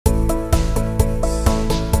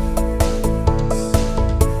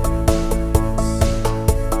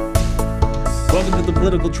Welcome to the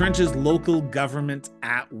Political Trenches, local government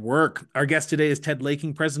at work. Our guest today is Ted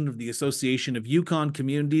Laking, president of the Association of Yukon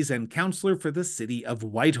Communities and councillor for the city of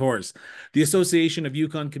Whitehorse. The Association of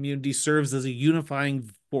Yukon Communities serves as a unifying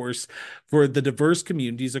force for the diverse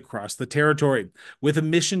communities across the territory. With a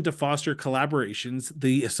mission to foster collaborations,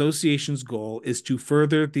 the association's goal is to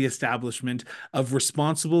further the establishment of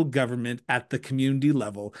responsible government at the community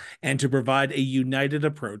level and to provide a united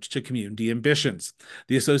approach to community ambitions.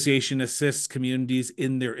 The association assists communities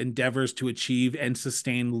in their endeavors to achieve and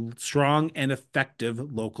sustain strong and effective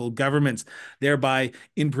local governments, thereby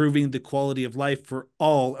improving the quality of life for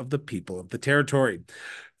all of the people of the territory.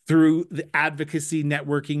 Through the advocacy,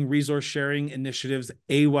 networking, resource sharing initiatives,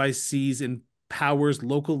 AYCs empowers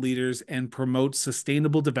local leaders and promotes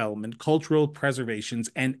sustainable development, cultural preservations,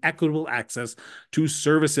 and equitable access to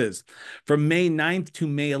services. From May 9th to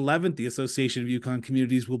May 11th, the Association of Yukon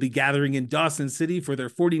Communities will be gathering in Dawson City for their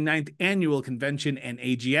 49th annual convention and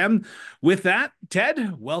AGM. With that,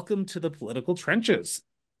 Ted, welcome to the Political Trenches.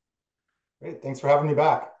 Great, thanks for having me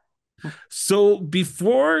back. So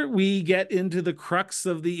before we get into the crux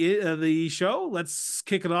of the show, let's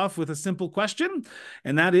kick it off with a simple question,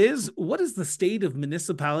 and that is, what is the state of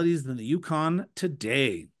municipalities in the Yukon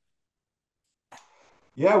today?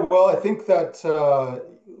 Yeah, well, I think that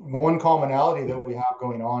one commonality that we have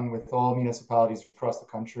going on with all municipalities across the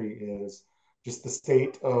country is just the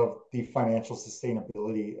state of the financial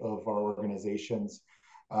sustainability of our organizations.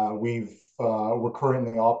 We're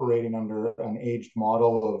currently operating under an aged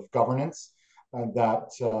model of governance that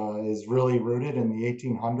is really rooted in the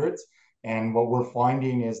 1800s. And what we're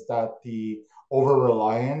finding is that the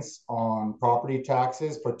over-reliance on property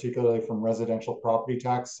taxes, particularly from residential property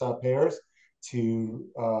tax payers, to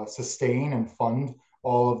sustain and fund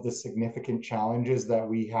all of the significant challenges that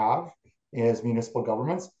we have as municipal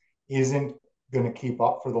governments isn't going to keep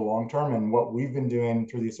up for the long term. And what we've been doing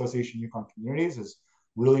through the Association of Yukon Communities is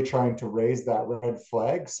really trying to raise that red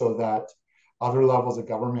flag so that other levels of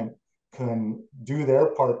government can do their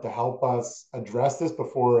part to help us address this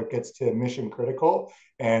before it gets to mission critical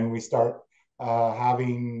and we start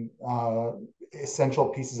having essential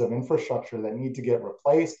pieces of infrastructure that need to get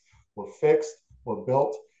replaced or fixed or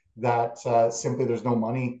built that simply there's no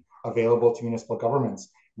money available to municipal governments.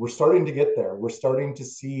 We're starting to get there. We're starting to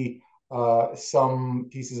see some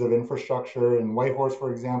pieces of infrastructure in Whitehorse,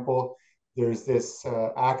 for example. There's this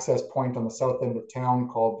access point on the south end of town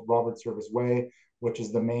called Robert Service Way, which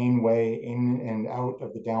is the main way in and out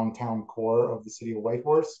of the downtown core of the city of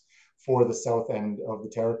Whitehorse for the south end of the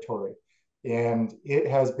territory. And it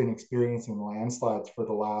has been experiencing landslides for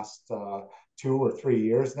the last 2 or 3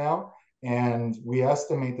 years now. And we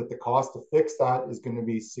estimate that the cost to fix that is going to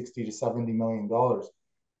be $60 to $70 million.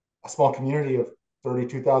 A small community of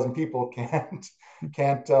 32,000 people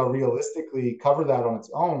can't realistically cover that on its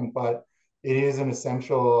own, but it is an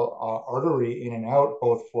essential artery in and out,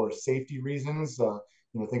 both for safety reasons.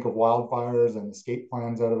 Think of wildfires and escape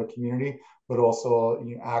plans out of a community, but also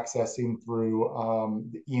accessing through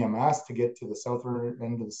the EMS to get to the southern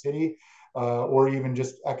end of the city, or even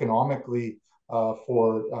just economically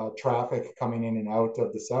for traffic coming in and out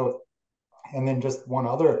of the south. And then just one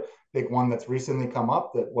other big one that's recently come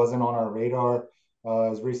up that wasn't on our radar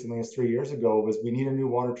as recently as 3 years ago was we need a new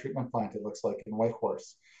water treatment plant, it looks like, in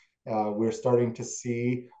Whitehorse. We're starting to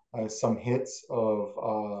see some hits of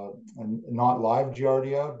not live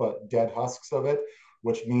giardia, but dead husks of it,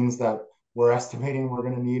 which means that we're estimating we're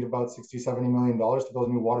going to need about $60, $70 million to build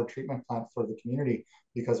a new water treatment plant for the community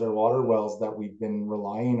because our water wells that we've been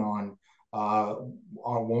relying on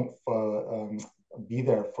won't be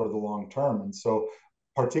there for the long term. And so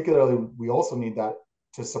particularly, we also need that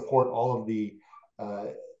to support all of the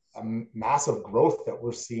massive growth that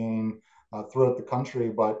we're seeing throughout the country,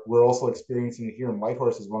 but we're also experiencing it here in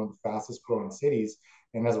Whitehorse as one of the fastest growing cities.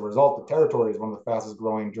 And as a result, the territory is one of the fastest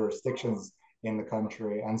growing jurisdictions in the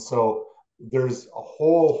country. And so there's a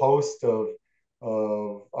whole host of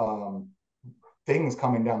things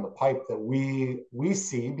coming down the pipe that we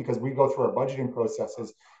see because we go through our budgeting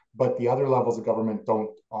processes, but the other levels of government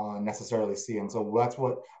don't necessarily see. And so that's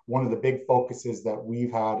what one of the big focuses that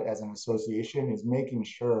we've had as an association is making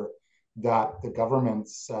sure that the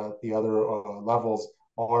governments at the other levels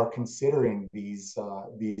are considering these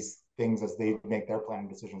things as they make their planning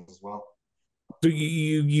decisions as well. So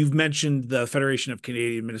you've mentioned the Federation of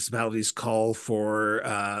Canadian Municipalities call for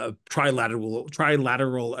trilateral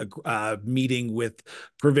meeting with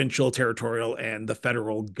provincial, territorial, and the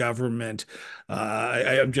federal government.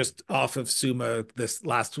 I'm just off of SUMA this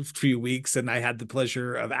last few weeks, and I had the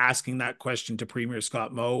pleasure of asking that question to Premier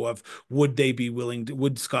Scott Moe of would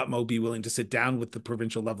Scott Moe be willing to sit down with the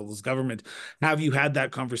provincial levels of government? Have you had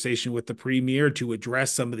that conversation with the Premier to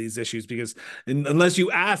address some of these issues? Because unless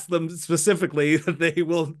you ask them specifically, they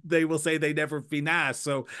will say they never been asked.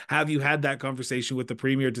 So have you had that conversation with the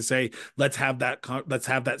Premier to say let's have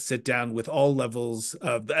that sit down with all levels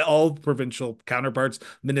of all provincial counterparts,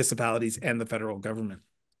 municipalities, and the federal government?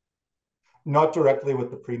 Not directly with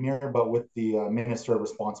the premier, but with the minister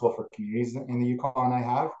responsible for communities in the Yukon. I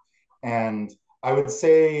have, and I would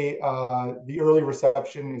say the early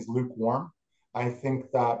reception is lukewarm. I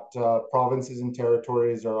think that provinces and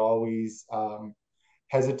territories are always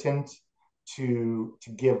hesitant to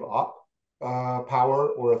give up power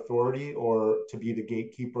or authority or to be the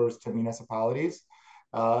gatekeepers to municipalities.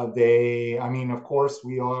 I mean, of course,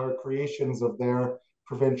 we are creations of their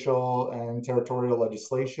provincial and territorial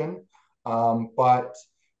legislation, but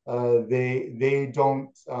they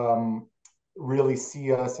don't really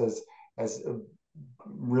see us as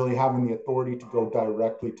really having the authority to go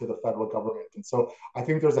directly to the federal government. And so I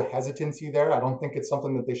think there's a hesitancy there. I don't think it's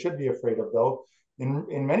something that they should be afraid of, though.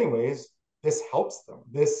 In many ways, this helps them.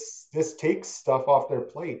 This takes stuff off their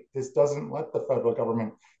plate. This doesn't let the federal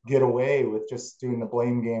government get away with just doing the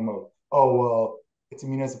blame game of, oh well, it's a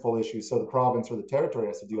municipal issue, so the province or the territory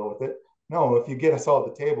has to deal with it. No, if you get us all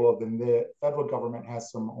at the table, then the federal government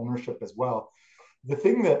has some ownership as well. The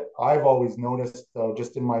thing that I've always noticed, though,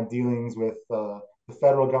 just in my dealings with the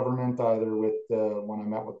federal government, either with when I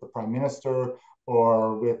met with the prime minister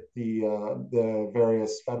or with the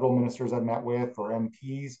various federal ministers I've met with or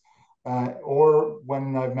MPs, or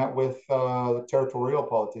when I've met with territorial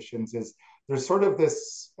politicians, is there's sort of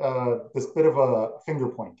this bit of a finger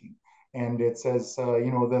pointing, and it says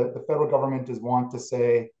the federal government is want to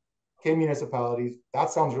say, okay, municipalities, that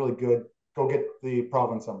sounds really good. Go get the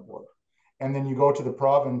province on board. And then you go to the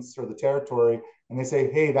province or the territory and they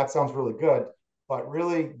say, hey, that sounds really good, but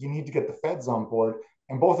really you need to get the feds on board.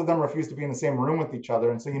 And both of them refuse to be in the same room with each other.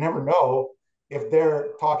 And so you never know if their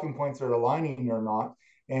talking points are aligning or not.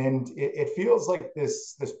 And it feels like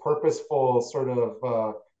this purposeful sort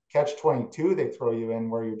of catch 22 they throw you in,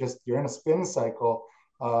 where you're in a spin cycle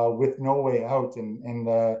with no way out. And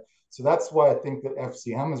so that's why I think that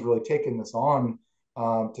FCM has really taken this on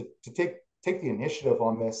to take the initiative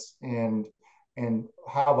on this and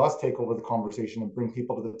have us take over the conversation and bring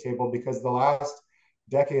people to the table, because the last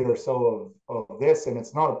decade or so of this, and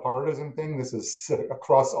it's not a partisan thing, this is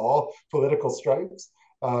across all political stripes,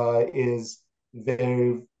 is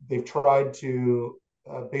they've tried to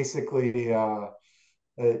basically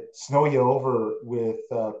snow you over with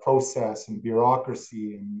process and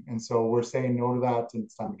bureaucracy, and so we're saying no to that, and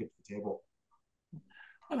it's time to get to the table.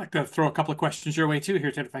 I'd like to throw a couple of questions your way too here,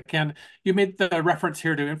 Ted, if I can. You made the reference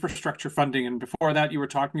here to infrastructure funding, and before that you were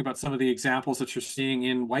talking about some of the examples that you're seeing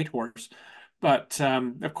in Whitehorse. But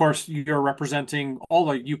of course, you're representing all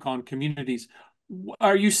the Yukon communities.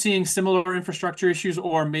 Are you seeing similar infrastructure issues,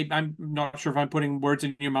 or maybe I'm not sure if I'm putting words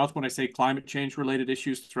in your mouth when I say climate change related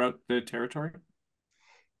issues throughout the territory?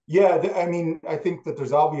 Yeah, I mean, I think that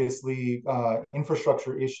there's obviously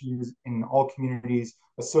infrastructure issues in all communities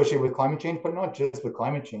associated with climate change, but not just with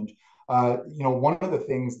climate change. One of the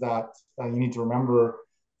things that you need to remember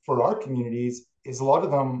for our communities is a lot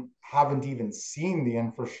of them haven't even seen the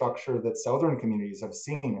infrastructure that southern communities have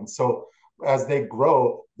seen. And so as they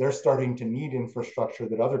grow, they're starting to need infrastructure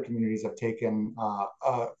that other communities have taken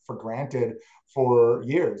for granted for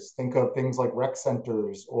years. Think of things like rec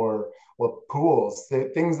centers or pools,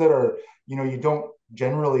 things that are, you don't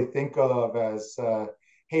generally think of as,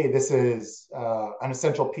 hey, this is an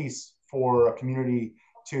essential piece for a community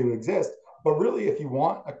to exist. But really, if you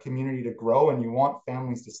want a community to grow and you want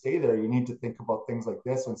families to stay there, you need to think about things like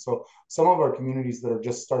this. And so some of our communities that are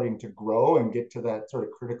just starting to grow and get to that sort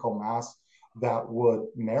of critical mass that would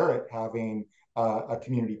merit having a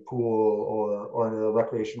community pool or a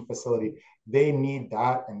recreation facility, they need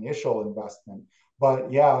that initial investment.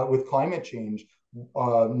 But yeah, with climate change,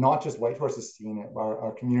 not just Whitehorse has seen it.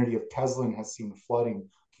 Our community of Teslin has seen flooding.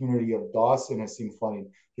 Community of Dawson has seen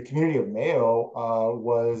flooding. The community of Mayo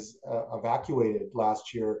was evacuated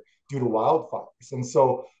last year due to wildfires. And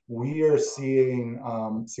so we are seeing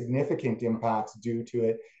significant impacts due to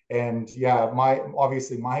it. And yeah,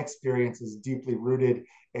 obviously my experience is deeply rooted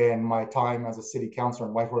in my time as a city councillor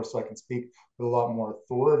in Whitehorse, so I can speak with a lot more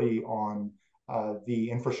authority on the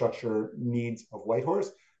infrastructure needs of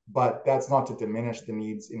Whitehorse, but that's not to diminish the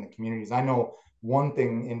needs in the communities. I know one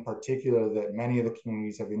thing in particular that many of the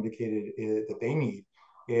communities have indicated that they need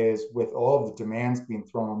is, with all of the demands being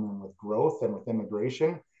thrown on them with growth and with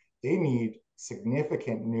immigration, they need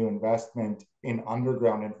significant new investment in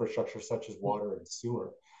underground infrastructure such as water and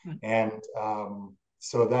sewer. And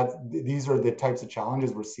so these are the types of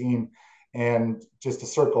challenges we're seeing. And just to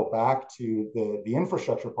circle back to the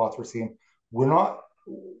infrastructure pots we're seeing, we're never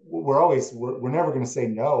going to say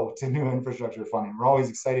no to new infrastructure funding. We're always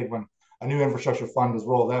excited when a new infrastructure fund is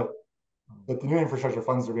rolled out, but the new infrastructure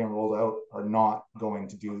funds that are being rolled out are not going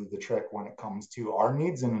to do the trick when it comes to our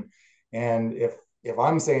needs. And if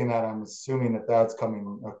I'm saying that, I'm assuming that that's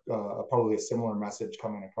coming, probably a similar message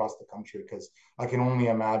coming across the country, because I can only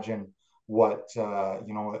imagine what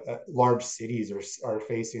large cities are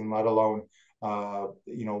facing, let alone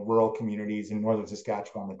rural communities in northern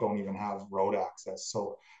Saskatchewan that don't even have road access.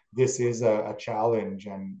 So this is a challenge,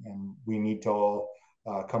 and we need to all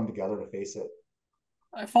come together to face it.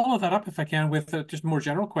 I follow that up, if I can, with just a more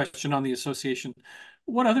general question on the association.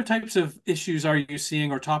 What other types of issues are you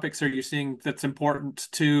seeing, or topics are you seeing, that's important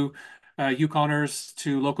to Yukoners,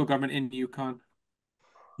 to local government in Yukon?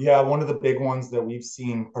 Yeah, one of the big ones that we've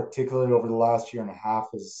seen, particularly over the last year and a half,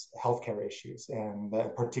 is healthcare issues, and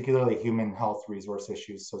particularly human health resource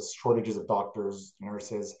issues. So shortages of doctors,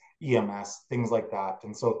 nurses, EMS, things like that.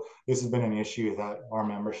 And so this has been an issue that our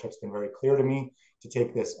membership's been very clear to me to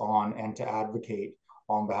take this on and to advocate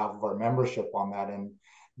on behalf of our membership on that. And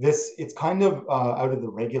it's kind of out of the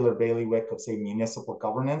regular bailiwick of, say, municipal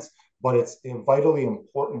governance, but it's vitally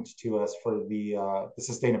important to us for the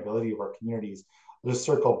sustainability of our communities. I'll just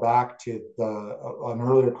circle back to an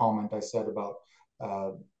earlier comment I said about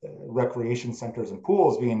recreation centers and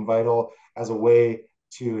pools being vital as a way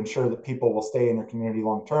to ensure that people will stay in their community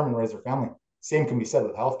long term and raise their family. Same can be said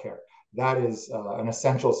with healthcare. That is an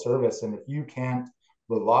essential service, and if you can't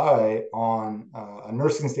rely on a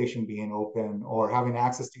nursing station being open or having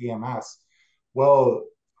access to EMS, well,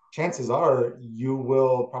 chances are you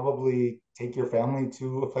will probably take your family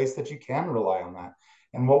to a place that you can rely on that.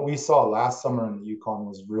 And what we saw last summer in the Yukon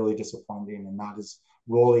was really disappointing, and that is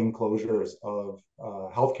rolling closures of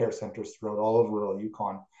healthcare centers throughout all of rural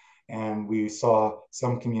Yukon. And we saw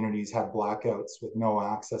some communities have blackouts with no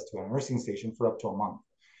access to a nursing station for up to a month.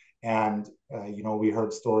 And, we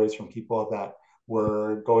heard stories from people that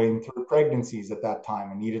were going through pregnancies at that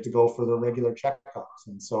time and needed to go for their regular checkups.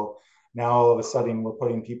 And so now all of a sudden we're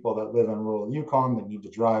putting people that live in rural Yukon that need to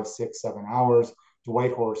drive 6-7 hours to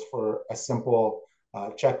Whitehorse for a simple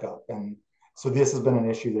checkup. And so this has been an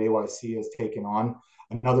issue that AYC has taken on.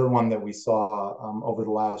 Another one that we saw over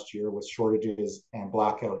the last year was shortages and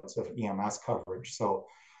blackouts of EMS coverage. So,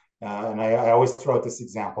 and I always throw out this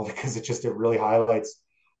example because it really highlights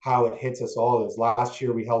how it hits us all. Is last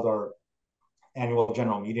year we held our annual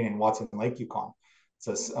general meeting in Watson Lake, Yukon.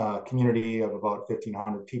 It's a community of about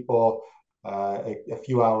 1,500 people, a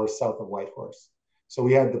few hours south of Whitehorse. So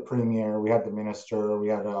we had the premier, we had the minister, we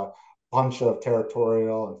had a bunch of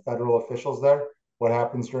territorial and federal officials there. What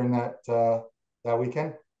happens during that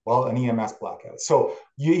weekend? Well, an EMS blackout. So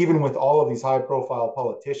even with all of these high-profile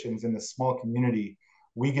politicians in this small community,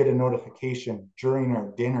 we get a notification during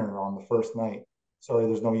our dinner on the first night. Sorry,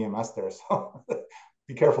 there's no EMS there, so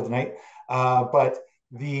be careful tonight. But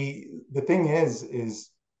the thing is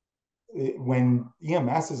when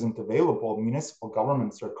EMS isn't available, municipal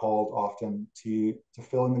governments are called often to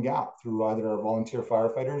fill in the gap through either our volunteer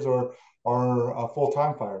firefighters or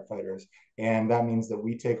full-time firefighters. And that means that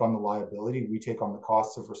we take on the liability, we take on the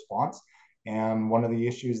costs of response. And one of the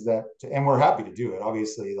issues and we're happy to do it,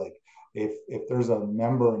 obviously, like if there's a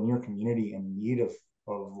member in your community in need of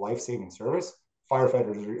life-saving service,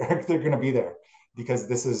 firefighters they're going to be there, because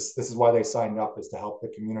this is why they signed up, is to help the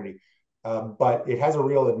community. But it has a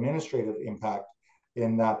real administrative impact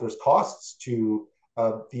in that there's costs to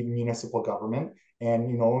the municipal government.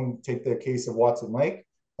 And, take the case of Watson Lake,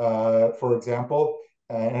 for example,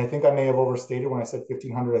 and I think I may have overstated when I said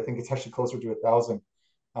 1,500. I think it's actually closer to 1,000.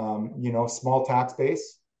 Small tax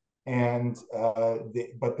base, and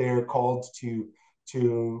but they're called to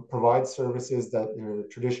provide services that are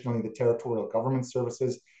traditionally the territorial government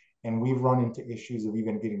services, and we've run into issues of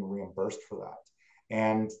even getting reimbursed for that.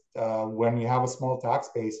 And when you have a small tax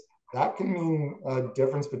base, that can mean a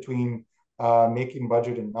difference between making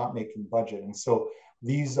budget and not making budget. And so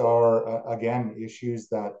these are, again, issues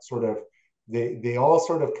that they all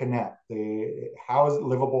sort of connect. How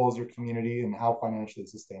livable is your community, and how financially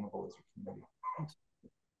sustainable is your community?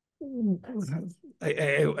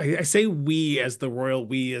 I say we as the royal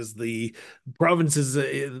we as the provinces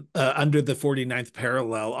under the 49th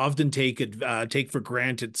parallel often take for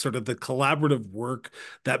granted sort of the collaborative work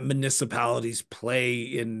that municipalities play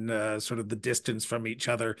in sort of the distance from each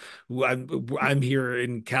other. I'm here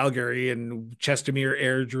in Calgary, and Chestermere,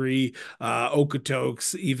 Airdrie,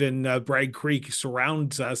 Okotoks, even Bragg Creek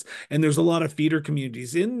surrounds us, and there's a lot of feeder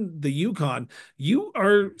communities in the Yukon. You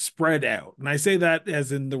are spread out, and I say that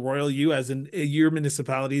as in the royal you, as in your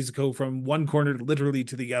municipalities go from one corner literally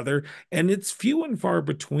to the other, and it's few and far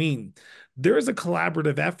between. There is a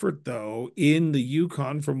collaborative effort, though, in the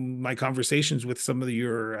Yukon, from my conversations with some of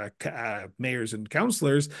your mayors and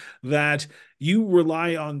councillors, that you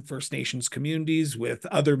rely on First Nations communities with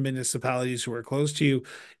other municipalities who are close to you.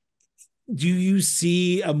 Do you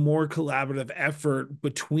see a more collaborative effort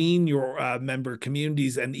between your member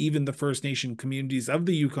communities and even the First Nation communities of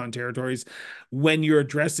the Yukon territories when you're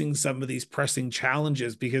addressing some of these pressing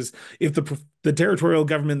challenges? Because if the territorial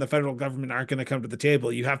government and the federal government aren't going to come to the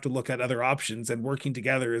table, you have to look at other options, and working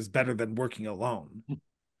together is better than working alone.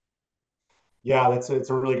 Yeah, it's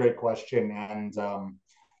a really great question, and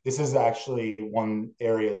this is actually one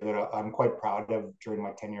area that I'm quite proud of during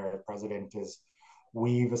my tenure as president. Is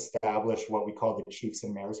we've established what we call the Chiefs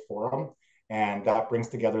and Mayors Forum, and that brings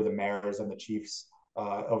together the mayors and the chiefs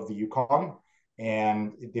of the Yukon.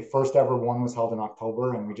 And the first ever one was held in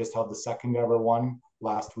October, and we just held the second ever one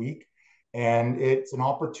last week. And it's an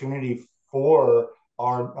opportunity for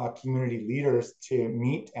our community leaders to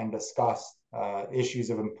meet and discuss issues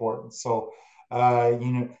of importance. So,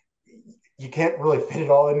 you know, you can't really fit it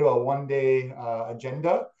all into a one-day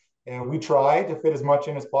agenda, and we try to fit as much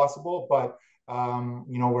in as possible. But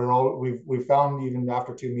you know, we've found even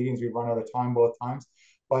after 2 meetings we've run out of time both times.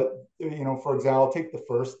 But you know, for example, I'll take the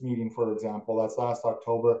first meeting for example. That's last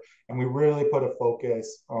October, and we really put a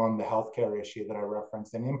focus on the healthcare issue that I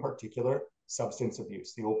referenced, and in particular, substance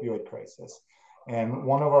abuse, the opioid crisis. And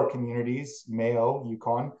one of our communities, Mayo,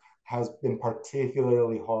 Yukon, has been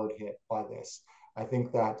particularly hard hit by this. I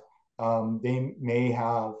think that they may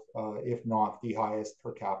have, if not the highest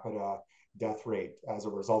per capita death rate as a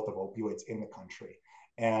result of opioids in the country.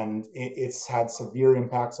 And it's had severe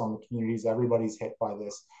impacts on the communities. Everybody's hit by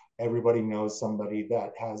this. Everybody knows somebody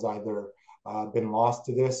that has either been lost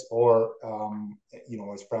to this or, you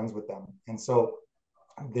know, is friends with them. And so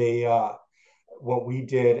they, what we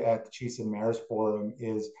did at the Chiefs and Mayors Forum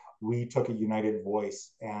is we took a united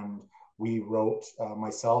voice, and we wrote,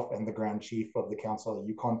 myself and the Grand Chief of the Council of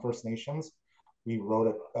Yukon First Nations, we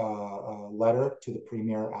wrote a letter to the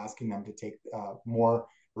Premier asking them to take more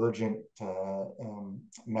urgent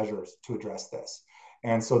measures to address this.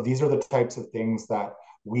 And so these are the types of things that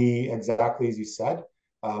we, exactly as you said,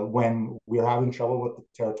 when we're having trouble with the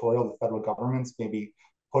territorial, the federal governments, maybe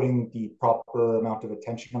putting the proper amount of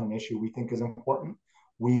attention on an issue we think is important,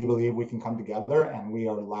 we believe we can come together and we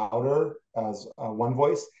are louder as one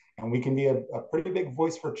voice, and we can be a pretty big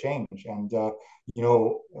voice for change. And, you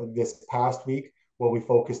know, this past week, what we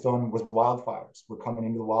focused on was wildfires. We're coming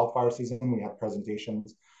into the wildfire season. We have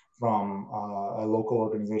presentations from a local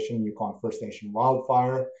organization, Yukon First Nation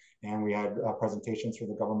Wildfire, and we had presentations from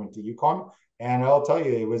the government of Yukon. And I'll tell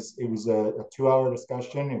you, it was a 2-hour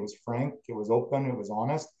discussion. It was frank, it was open, it was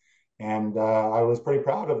honest. And I was pretty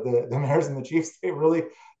proud of the mayors and the chiefs. They really,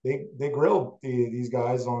 they grilled these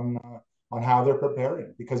guys on how they're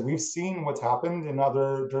preparing, because we've seen what's happened in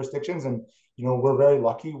other jurisdictions. And, you know, we're very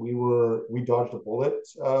lucky. We dodged a bullet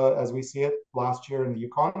as we see it last year in the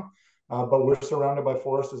Yukon. But we're surrounded by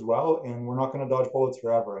forest as well, and we're not going to dodge bullets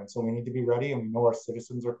forever. And so we need to be ready, and we know our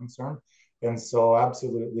citizens are concerned. And so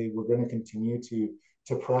absolutely, we're going to continue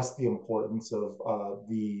to press the importance of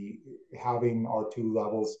the having our two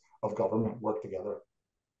levels of government work together.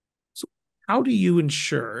 How do you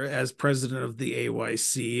ensure, as president of the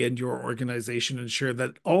AYC and your organization, ensure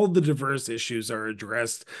that all the diverse issues are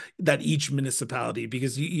addressed, that each municipality,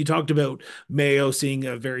 because you talked about Mayo seeing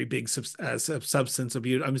a very big substance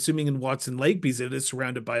abuse. I'm assuming in Watson Lake, because it is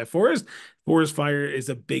surrounded by a forest. Forest fire is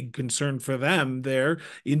a big concern for them there.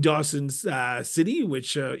 In Dawson's City,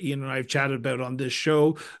 which Ian and I have chatted about on this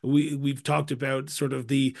show, we've talked about sort of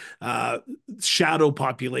the shadow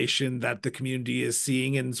population that the community is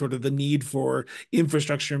seeing, and sort of the need for for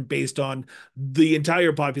infrastructure based on the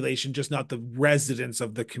entire population, just not the residents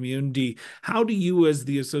of the community. How do you, as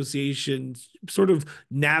the association, sort of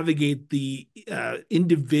navigate the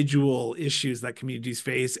individual issues that communities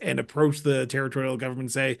face and approach the territorial government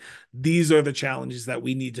and say, these are the challenges that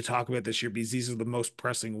we need to talk about this year because these are the most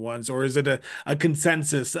pressing ones? Or is it a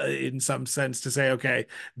consensus in some sense to say, okay,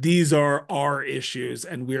 these are our issues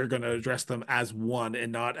and we're going to address them as one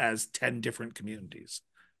and not as 10 different communities?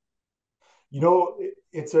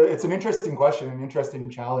 It's an interesting question, an interesting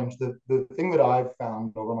challenge. The thing that I've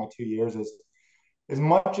found over my 2 years is, as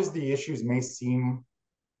much as the issues may seem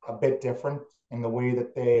a bit different in the way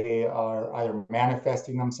that they are either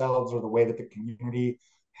manifesting themselves or the way that the community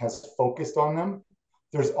has focused on them,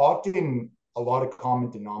 there's often a lot of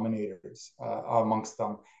common denominators amongst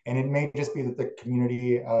them. And it may just be that the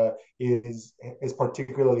community is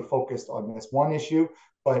particularly focused on this one issue.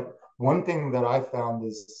 But one thing that I found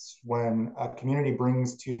is when a community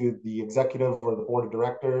brings to the executive or the board of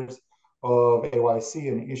directors of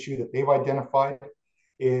AYC an issue that they've identified,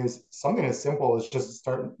 is something as simple as just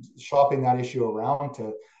start shopping that issue around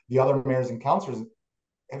to the other mayors and councillors.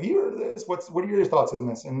 Have you heard of this? What are your thoughts on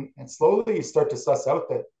this? And slowly you start to suss out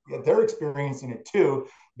that they're experiencing it too.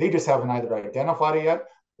 They just haven't either identified it yet,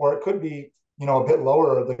 or it could be, a bit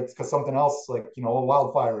lower because something else like, a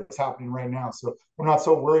wildfire is happening right now. So we're not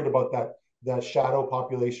so worried about that shadow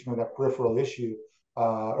population or that peripheral issue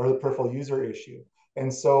or the peripheral user issue.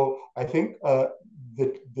 And so I think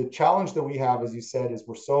the challenge that we have, as you said, is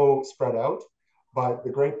we're so spread out. But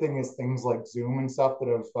the great thing is things like Zoom and stuff that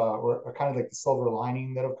have are kind of like the silver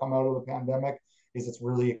lining that have come out of the pandemic, is it's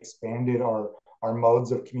really expanded our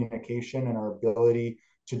modes of communication and our ability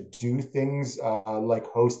to do things like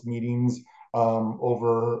host meetings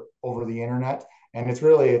over the internet. And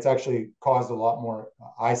it's actually caused a lot more,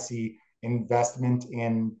 I see, investment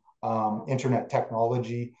in internet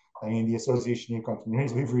technology. I mean, the Association of Yukon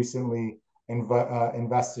Communities, we've recently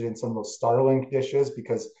invested in some of those Starlink dishes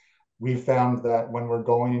because we found that when we're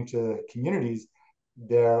going into communities,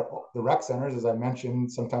 the rec centers, as I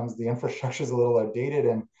mentioned, sometimes the infrastructure is a little outdated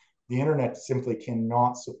and the internet simply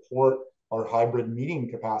cannot support our hybrid meeting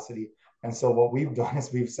capacity. And so what we've done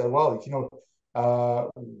is we've said, well,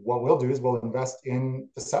 what we'll do is we'll invest in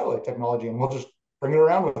the satellite technology and we'll just bring it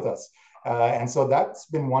around with us. And so that's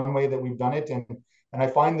been one way that we've done it. And I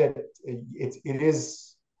find that it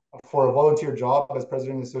is, for a volunteer job as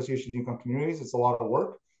president of the Association of Yukon Communities, it's a lot of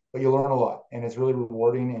work, but you learn a lot and it's really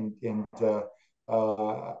rewarding. And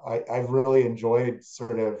I've really enjoyed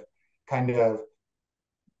sort of kind of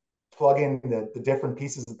plugging the different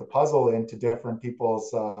pieces of the puzzle into different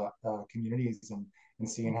people's communities and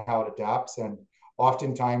seeing how it adapts. And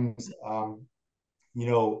oftentimes,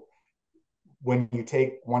 when you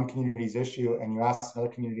take one community's issue and you ask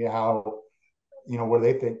another community how, what do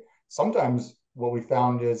they think? Sometimes what we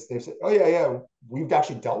found is they've said, oh yeah, we've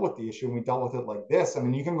actually dealt with the issue and we dealt with it like this. I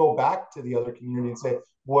mean, you can go back to the other community and say,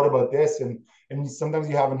 what about this? And sometimes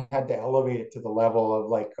you haven't had to elevate it to the level of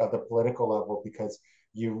like the political level because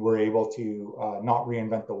you were able to not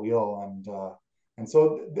reinvent the wheel. And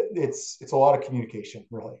so it's a lot of communication,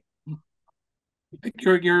 really.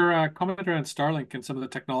 Your comment around Starlink and some of the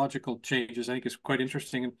technological changes, I think, is quite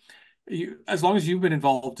interesting. And as long as you've been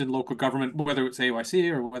involved in local government, whether it's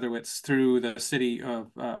AYC or whether it's through the city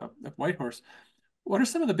of Whitehorse, what are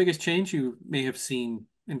some of the biggest change you may have seen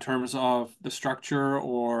in terms of the structure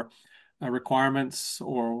or requirements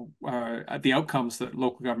or the outcomes that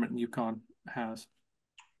local government in Yukon has?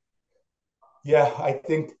 Yeah, I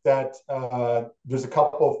think that there's a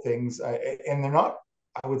couple of things, and they're not,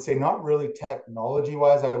 I would say, not really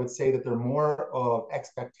technology-wise. I would say that they're more of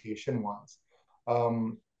expectation-wise.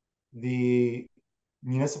 The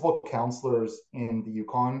municipal councillors in the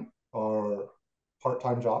Yukon are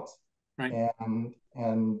part-time jobs, right?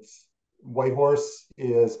 And Whitehorse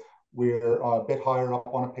we're a bit higher up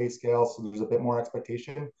on a pay scale, so there's a bit more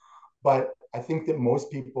expectation. But I think that most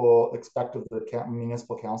people expect of their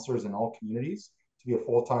municipal councillors in all communities to be a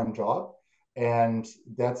full-time job. And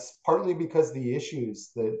that's partly because the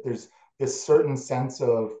issues, that there's this certain sense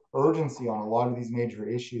of urgency on a lot of these major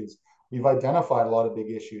issues. We've identified a lot of big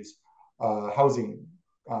issues, housing,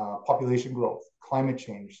 population growth, climate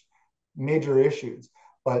change, major issues.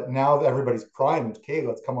 But now that everybody's primed, okay,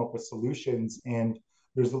 let's come up with solutions. And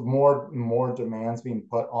there's more demands being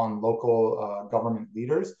put on local government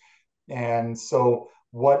leaders. And so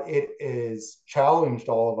what it is challenged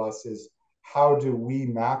all of us is, how do we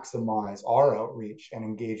maximize our outreach and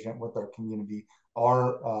engagement with our community,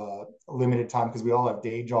 our limited time, because we all have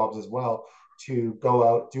day jobs as well, to go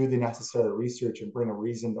out, do the necessary research and bring a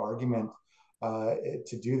reasoned argument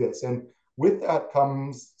to do this. And with that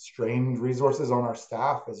comes strained resources on our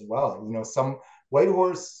staff as well. Some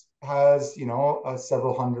Whitehorse has,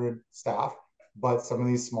 several hundred staff, but some of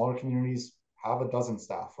these smaller communities have a dozen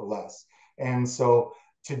staff or less. And so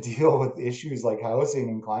to deal with issues like housing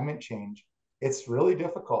and climate change, it's really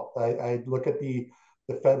difficult. I look at the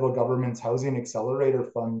federal government's Housing Accelerator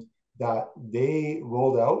Fund that they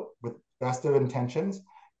rolled out with best of intentions.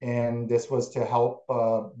 And this was to help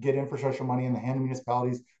get infrastructure money in the hand of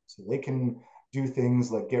municipalities so they can do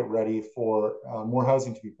things like get ready for more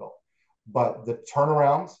housing to be built. But the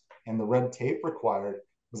turnarounds and the red tape required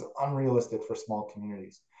was unrealistic for small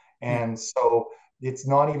communities. And so it's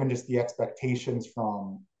not even just the expectations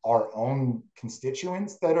from our own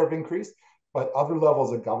constituents that have increased, but other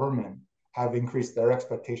levels of government have increased their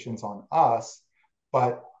expectations on us.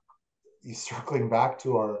 But circling back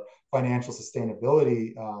to our financial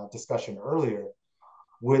sustainability discussion earlier,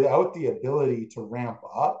 without the ability to ramp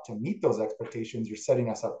up to meet those expectations, you're setting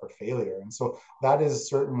us up for failure. And so that is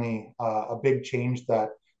certainly a big change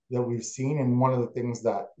that we've seen. And one of the things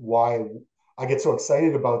that why I get so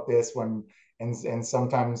excited about this and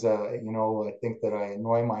sometimes, I think that I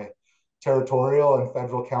annoy my territorial and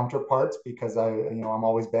federal counterparts because I'm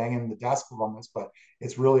always banging the desk on this, but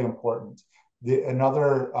it's really important.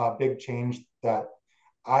 Another big change that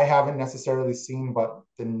I haven't necessarily seen, but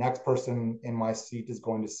the next person in my seat is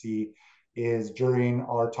going to see is during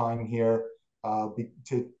our time here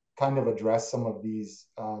to kind of address some of these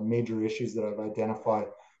major issues that I've identified.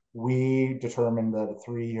 We determined that a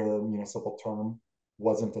 3-year municipal term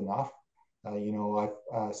wasn't enough.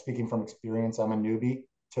 Speaking from experience, I'm a newbie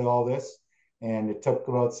to all this, and it took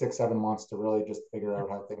about 6-7 months to really just figure out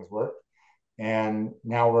how things work. And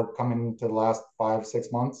now we're coming to the last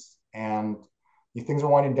 5-6 months, and things are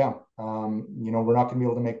winding down. We're not going to be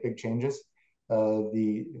able to make big changes.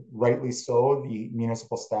 Rightly so, the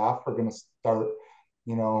municipal staff are going to start,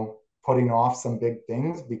 putting off some big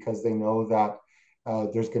things because they know that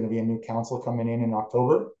there's going to be a new council coming in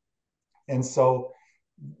October. And so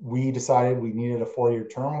we decided we needed a 4-year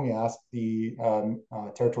term. We asked the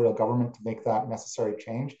territorial government to make that necessary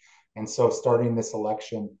change. And so starting this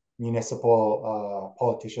election, municipal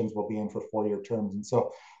politicians will be in for 4-year terms. And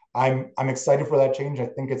so I'm excited for that change. I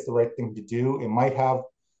think it's the right thing to do. It might have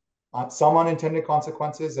some unintended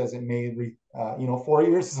consequences, as it may, 4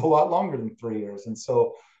 years is a lot longer than 3 years. And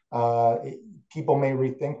so people may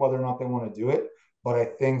rethink whether or not they want to do it. But I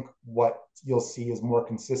think what you'll see is more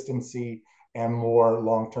consistency and more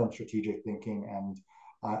long-term strategic thinking. And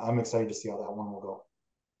I'm excited to see how that one will go.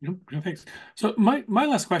 Thanks. So my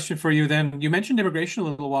last question for you then, you mentioned immigration a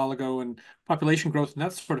little while ago and population growth and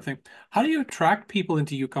that sort of thing. How do you attract people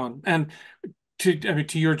into Yukon? And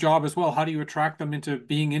to your job as well, how do you attract them into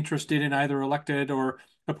being interested in either elected or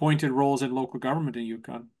appointed roles in local government in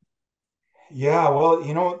Yukon? Yeah, well,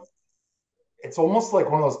 it's almost like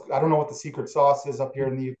one of those, I don't know what the secret sauce is up here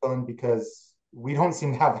in the Yukon because we don't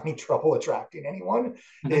seem to have any trouble attracting anyone.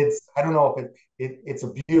 I don't know if it's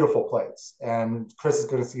a beautiful place, and Chris is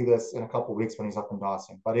going to see this in a couple of weeks when he's up in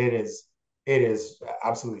Dawson, but it is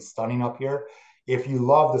absolutely stunning up here. If you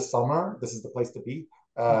love the summer, this is the place to be.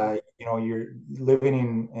 You're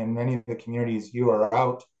living in many of the communities, you are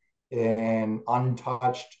out in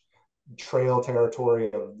untouched trail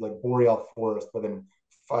territory of like boreal forest within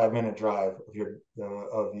 5-minute drive of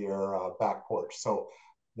your back porch. So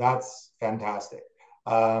that's fantastic.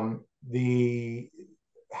 The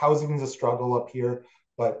housing is a struggle up here,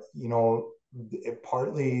 but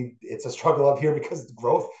partly it's a struggle up here because the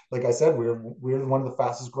growth. Like I said, we're one of the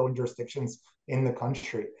fastest growing jurisdictions in the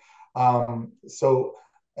country. So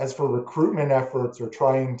as for recruitment efforts or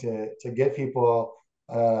trying to get people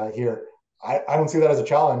here, I don't see that as a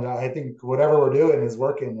challenge. I think whatever we're doing is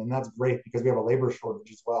working, and that's great because we have a labor shortage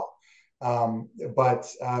as well.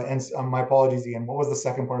 My apologies, Ian. What was the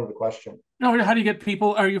second part of the question? No, how do you get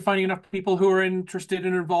people? Are you finding enough people who are interested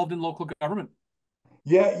and involved in local government?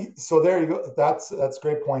 Yeah, so there you go. That's a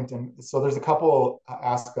great point. And so there's a couple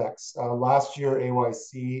aspects. Last year,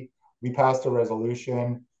 AYC, we passed a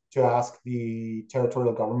resolution to ask the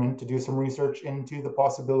territorial government to do some research into the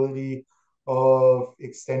possibility of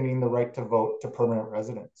extending the right to vote to permanent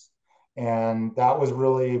residents. And that was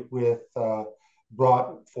really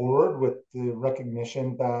brought forward with the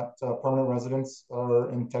recognition that permanent residents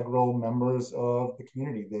are integral members of the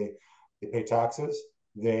community. They pay taxes.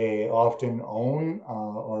 They often own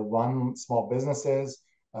or run small businesses,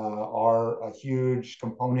 are a huge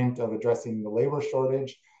component of addressing the labor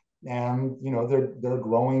shortage, and they're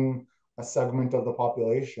growing a segment of the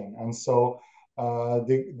population. And so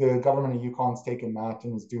the government of Yukon's taken that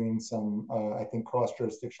and is doing some, I think,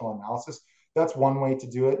 cross-jurisdictional analysis that's one way to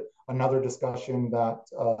do it. Another discussion that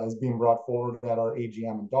is being brought forward at our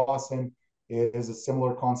AGM in Dawson is a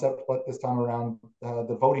similar concept, but this time around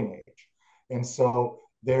the voting age. And so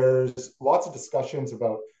there's lots of discussions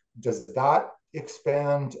about, does that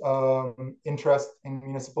expand interest in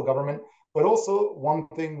municipal government? But also one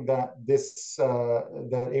thing that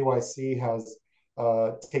that AYC has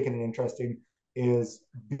taken an interest in is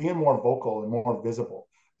being more vocal and more visible.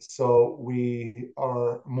 So we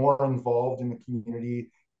are more involved in the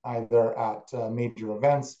community, either at major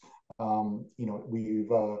events.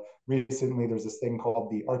 We've recently, there's this thing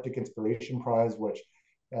called the Arctic Inspiration Prize, which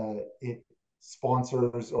it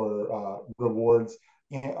sponsors or rewards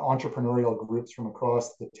entrepreneurial groups from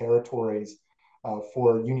across the territories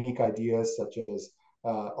for unique ideas such as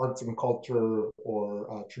arts and culture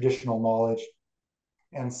or traditional knowledge.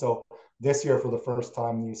 And so this year, for the first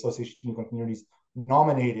time, the Association of Yukon Communities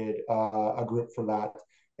nominated a group for that.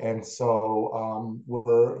 And so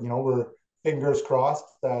we're fingers crossed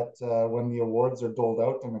that when the awards are doled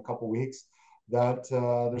out in a couple of weeks, that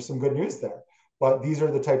there's some good news there. But these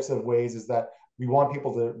are the types of ways is that we want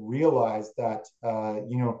people to realize that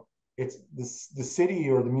it's the city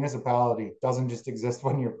or the municipality doesn't just exist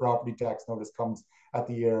when your property tax notice comes at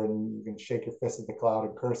the year and you can shake your fist at the cloud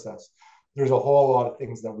and curse us. There's a whole lot of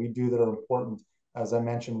things that we do that are important. As I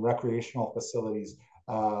mentioned, recreational facilities.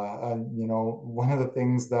 One of the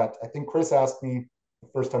things that I think Chris asked me the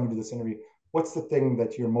first time we did this interview, what's the thing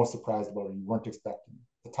that you're most surprised about or you weren't expecting?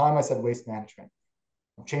 At the time I said waste management.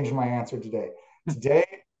 I'm changing my answer today. Today,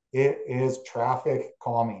 it is traffic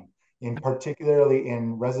calming, particularly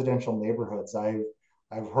in residential neighborhoods.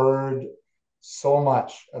 I've heard so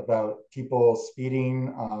much about people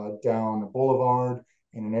speeding down a boulevard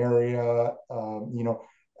in an area.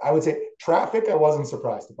 I would say traffic I wasn't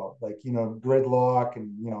surprised about, gridlock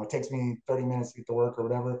and, it takes me 30 minutes to get to work or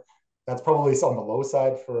whatever. That's probably on the low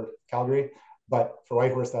side for Calgary, but for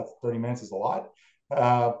Whitehorse, that's 30 minutes is a lot.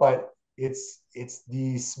 But it's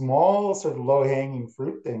the small sort of low hanging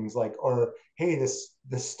fruit things or hey, this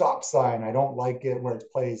stop sign, I don't like it where it's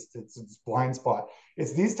placed. It's blind spot.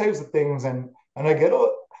 It's these types of things. And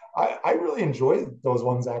I really enjoy those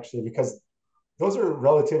ones actually, because those are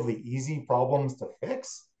relatively easy problems to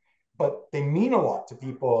fix, but they mean a lot to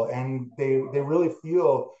people. And they really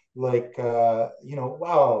feel like, wow,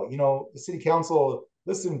 the city council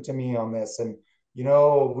listened to me on this. And,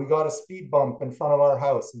 we got a speed bump in front of our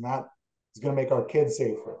house and that is going to make our kids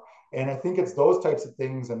safer. And I think it's those types of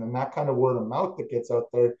things and then that kind of word of mouth that gets out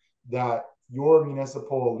there that your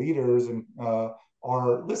municipal leaders and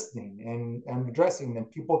are listening and addressing. And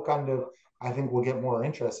people kind of, I think, will get more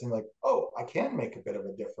interested in oh, I can make a bit of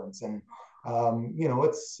a difference. And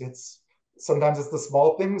it's sometimes it's the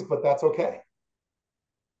small things, but that's okay.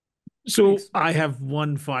 So Thanks. I have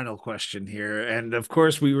one final question here. And of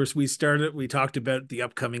course, we talked about the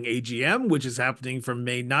upcoming AGM, which is happening from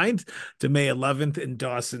May 9th to May 11th in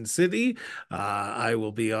Dawson City. I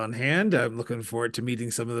will be on hand. I'm looking forward to meeting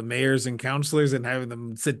some of the mayors and councillors and having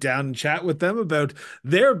them sit down and chat with them about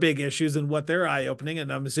their big issues and what they're eye-opening.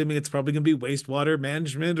 And I'm assuming it's probably going to be wastewater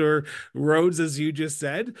management or roads, as you just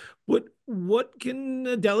said. What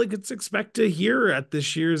can delegates expect to hear at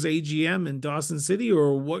this year's AGM in Dawson City,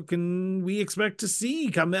 or what can we expect to see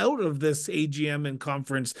come out of this AGM and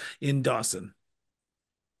conference in Dawson?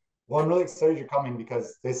 Well, I'm really excited you're coming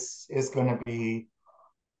because this is going to be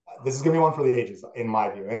one for the ages, in my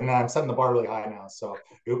view. And I'm setting the bar really high now, so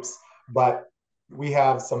oops. But we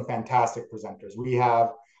have some fantastic presenters. We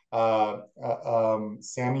have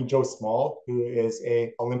Sammy Jo Small, who is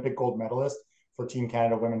a Olympic gold medalist for Team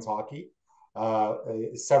Canada women's hockey, a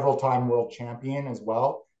several-time world champion as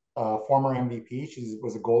well, former MVP. She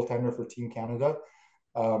was a goaltender for Team Canada.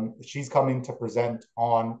 She's coming to present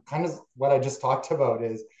on kind of what I just talked about,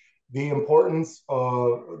 is the importance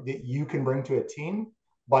that you can bring to a team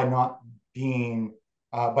by not being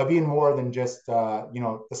by being more than just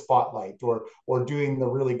the spotlight or doing the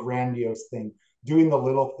really grandiose thing, doing the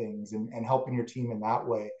little things and helping your team in that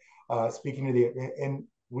way. Speaking to and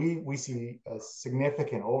we see a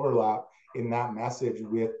significant overlap in that message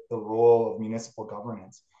with the role of municipal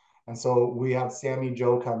governance. And so we have Sammy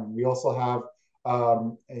Jo coming. We also have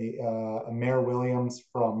a Mayor Williams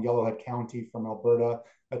from Yellowhead County from Alberta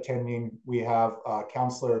attending. We have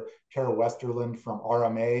Councillor Tara Westerland from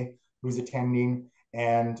RMA who's attending.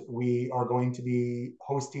 And we are going to be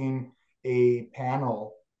hosting a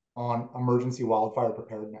panel on emergency wildfire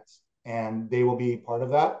preparedness. And they will be part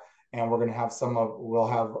of that. And we're going to have we'll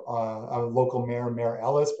have a local mayor, Mayor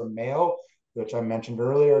Ellis from Mayo, which I mentioned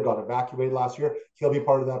earlier, got evacuated last year. He'll be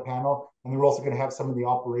part of that panel. And we're also going to have some of the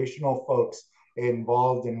operational folks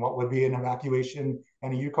involved in what would be an evacuation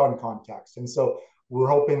and a Yukon context. And so we're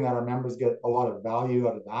hoping that our members get a lot of value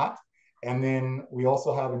out of that. And then we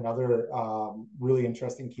also have another really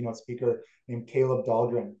interesting keynote speaker named Caleb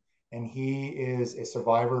Dahlgren. And he is a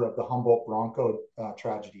survivor of the Humboldt Bronco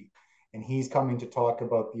tragedy. And he's coming to talk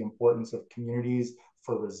about the importance of communities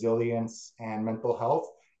for resilience and mental health,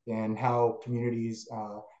 and how communities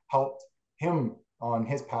helped him on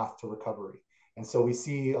his path to recovery. And so we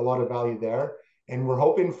see a lot of value there. And we're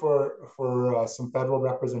hoping for some federal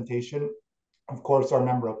representation. Of course, our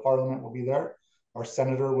member of parliament will be there. Our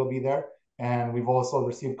senator will be there. And we've also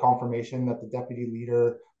received confirmation that the deputy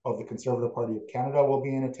leader of the Conservative Party of Canada will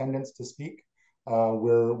be in attendance to speak.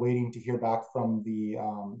 We're waiting to hear back from the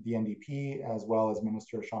NDP as well as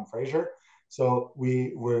Minister Sean Fraser. So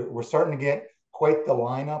we're starting to get quite the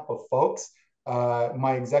lineup of folks.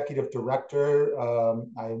 My executive director,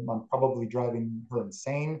 I'm probably driving her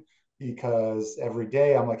insane, because every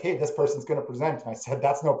day I'm like, hey, this person's going to present. And I said,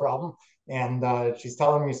 that's no problem. And she's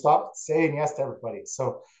telling me, stop saying yes to everybody.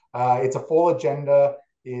 So it's a full agenda.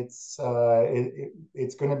 It's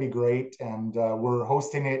going to be great. And we're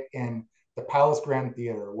hosting it in the Palace Grand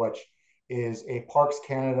Theatre, which is a Parks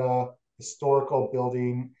Canada historical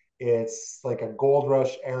building. It's like a Gold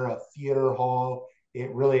Rush era theater hall. It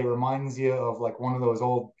really reminds you of like one of those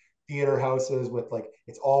old theater houses with like,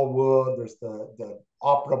 it's all wood. There's the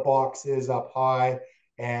opera boxes up high,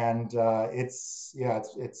 and it's going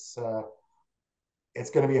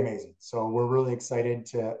to be amazing. So we're really excited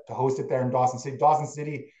to host it there in Dawson City. Dawson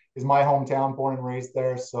City is my hometown, born and raised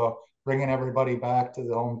there. So bringing everybody back to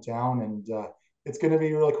the hometown, and it's going to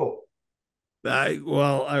be really cool.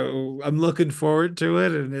 I'm looking forward to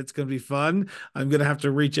it, and it's going to be fun. I'm going to have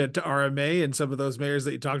to reach out to RMA and some of those mayors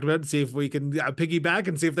that you talked about and see if we can piggyback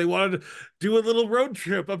and see if they want to do a little road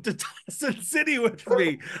trip up to Dawson City with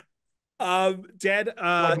me. Ted,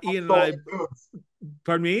 Like Ian and I,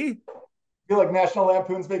 pardon me? Feel like National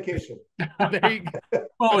Lampoon's Vacation. There you go.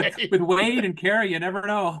 Well, with Wade and Carrie, you never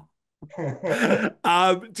know.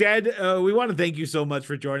 Ted, we want to thank you so much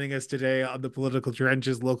for joining us today on the Political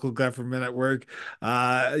Trenches Local Government at Work.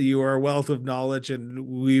 You are a wealth of knowledge, and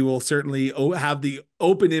we will certainly have the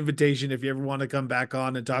open invitation if you ever want to come back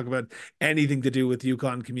on and talk about anything to do with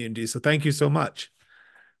Yukon communities. So thank you so much.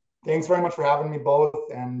 Thanks very much for having me both.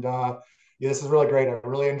 And this is really great. I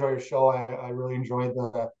really enjoy your show. I really enjoy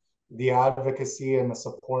the advocacy and the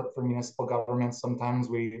support for municipal governments. Sometimes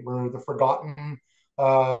we're the forgotten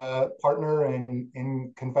partner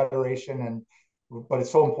in Confederation, but it's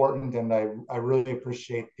so important, and I really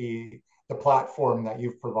appreciate the platform that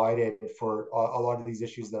you've provided for a lot of these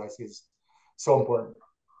issues that I see is so important.